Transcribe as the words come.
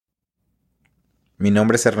Mi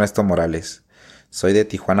nombre es Ernesto Morales. Soy de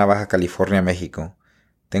Tijuana, Baja California, México.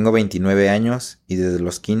 Tengo 29 años y desde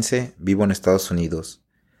los 15 vivo en Estados Unidos.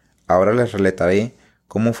 Ahora les relataré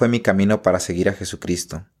cómo fue mi camino para seguir a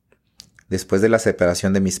Jesucristo. Después de la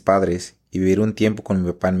separación de mis padres y vivir un tiempo con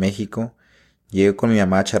mi papá en México, llegué con mi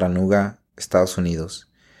mamá a Chattanooga, Estados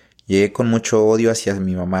Unidos. Llegué con mucho odio hacia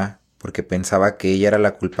mi mamá porque pensaba que ella era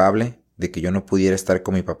la culpable de que yo no pudiera estar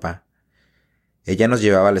con mi papá. Ella nos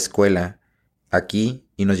llevaba a la escuela aquí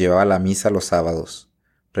y nos llevaba a la misa los sábados.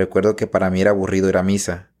 Recuerdo que para mí era aburrido ir a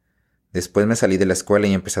misa. Después me salí de la escuela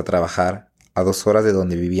y empecé a trabajar a 2 horas de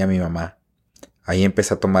donde vivía mi mamá. Ahí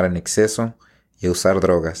empecé a tomar en exceso y a usar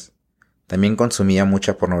drogas. También consumía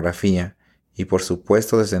mucha pornografía y por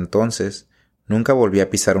supuesto desde entonces nunca volví a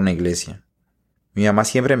pisar una iglesia. Mi mamá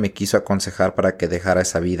siempre me quiso aconsejar para que dejara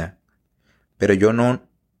esa vida, pero yo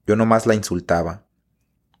nomás la insultaba.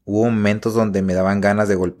 Hubo momentos donde me daban ganas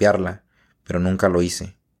de golpearla, pero nunca lo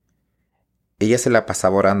hice. Ella se la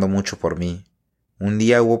pasaba orando mucho por mí. Un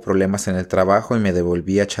día hubo problemas en el trabajo y me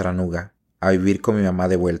devolví a Chattanooga, a vivir con mi mamá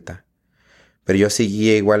de vuelta. Pero yo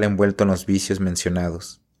seguía igual envuelto en los vicios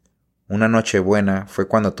mencionados. Una noche buena fue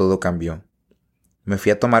cuando todo cambió. Me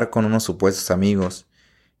fui a tomar con unos supuestos amigos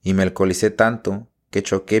y me alcoholicé tanto que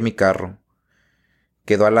choqué mi carro.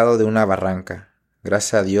 Quedó al lado de una barranca,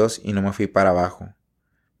 gracias a Dios, y no me fui para abajo.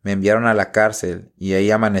 Me enviaron a la cárcel y ahí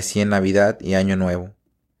amanecí en Navidad y Año Nuevo.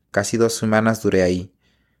 Casi 2 semanas duré ahí.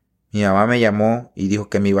 Mi mamá me llamó y dijo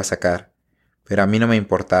que me iba a sacar, pero a mí no me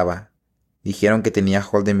importaba. Dijeron que tenía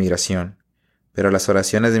hold de migración, pero las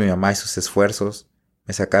oraciones de mi mamá y sus esfuerzos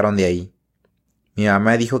me sacaron de ahí. Mi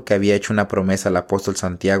mamá dijo que había hecho una promesa al apóstol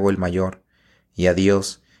Santiago el Mayor y a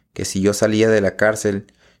Dios que si yo salía de la cárcel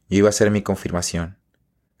yo iba a hacer mi confirmación.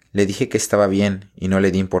 Le dije que estaba bien y no le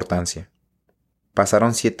di importancia.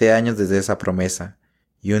 Pasaron 7 años desde esa promesa,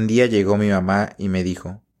 y un día llegó mi mamá y me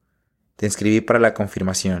dijo: «Te inscribí para la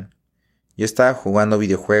confirmación». Yo estaba jugando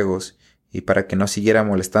videojuegos, y para que no siguiera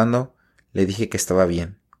molestando, le dije que estaba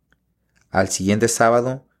bien. Al siguiente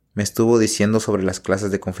sábado, me estuvo diciendo sobre las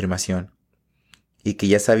clases de confirmación, y que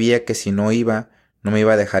ya sabía que si no iba, no me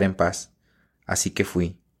iba a dejar en paz. Así que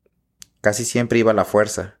fui. Casi siempre iba a la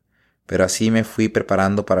fuerza, pero así me fui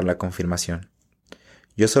preparando para la confirmación.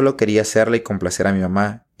 Yo solo quería hacerla y complacer a mi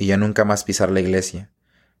mamá y ya nunca más pisar la iglesia,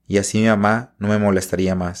 y así mi mamá no me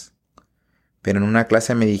molestaría más. Pero en una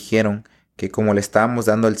clase me dijeron que como le estábamos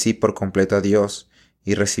dando el sí por completo a Dios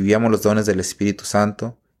y recibíamos los dones del Espíritu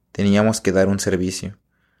Santo, teníamos que dar un servicio.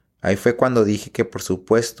 Ahí fue cuando dije que por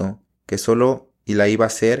supuesto que solo la iba a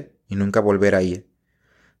hacer y nunca volver a ir.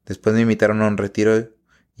 Después me invitaron a un retiro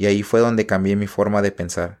y ahí fue donde cambié mi forma de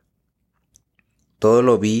pensar. Todo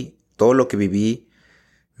lo que viví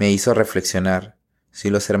me hizo reflexionar. Si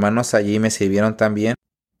los hermanos allí me sirvieron tan bien,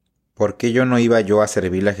 ¿por qué no iba yo a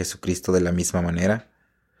servirle a Jesucristo de la misma manera?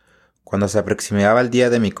 Cuando se aproximaba el día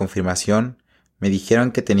de mi confirmación, me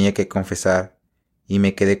dijeron que tenía que confesar, y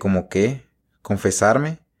me quedé como ¿qué?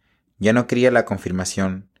 ¿Confesarme? Ya no quería la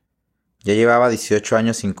confirmación. Ya llevaba 18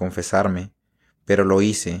 años sin confesarme, pero lo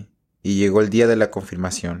hice, y llegó el día de la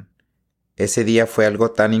confirmación. Ese día fue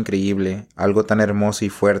algo tan increíble, algo tan hermoso y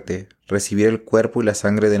fuerte, recibir el cuerpo y la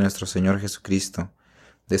sangre de nuestro Señor Jesucristo.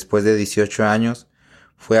 Después de 18 años,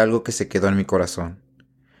 fue algo que se quedó en mi corazón.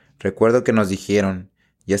 Recuerdo que nos dijeron: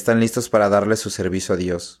 ya están listos para darle su servicio a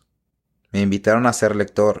Dios. Me invitaron a ser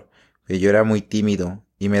lector, pero yo era muy tímido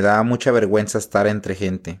y me daba mucha vergüenza estar entre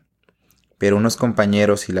gente. Pero unos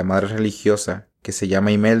compañeros y la madre religiosa, que se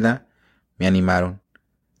llama Imelda, me animaron.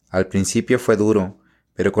 Al principio fue duro,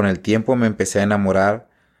 pero con el tiempo me empecé a enamorar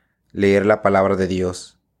leer la palabra de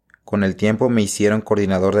Dios. Con el tiempo me hicieron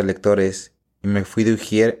coordinador de lectores y me fui de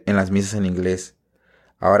ujier en las misas en inglés.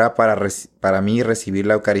 Ahora para mí recibir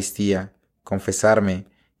la Eucaristía, confesarme,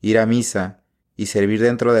 ir a misa y servir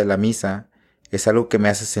dentro de la misa es algo que me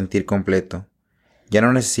hace sentir completo. Ya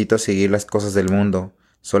no necesito seguir las cosas del mundo,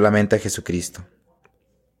 solamente a Jesucristo.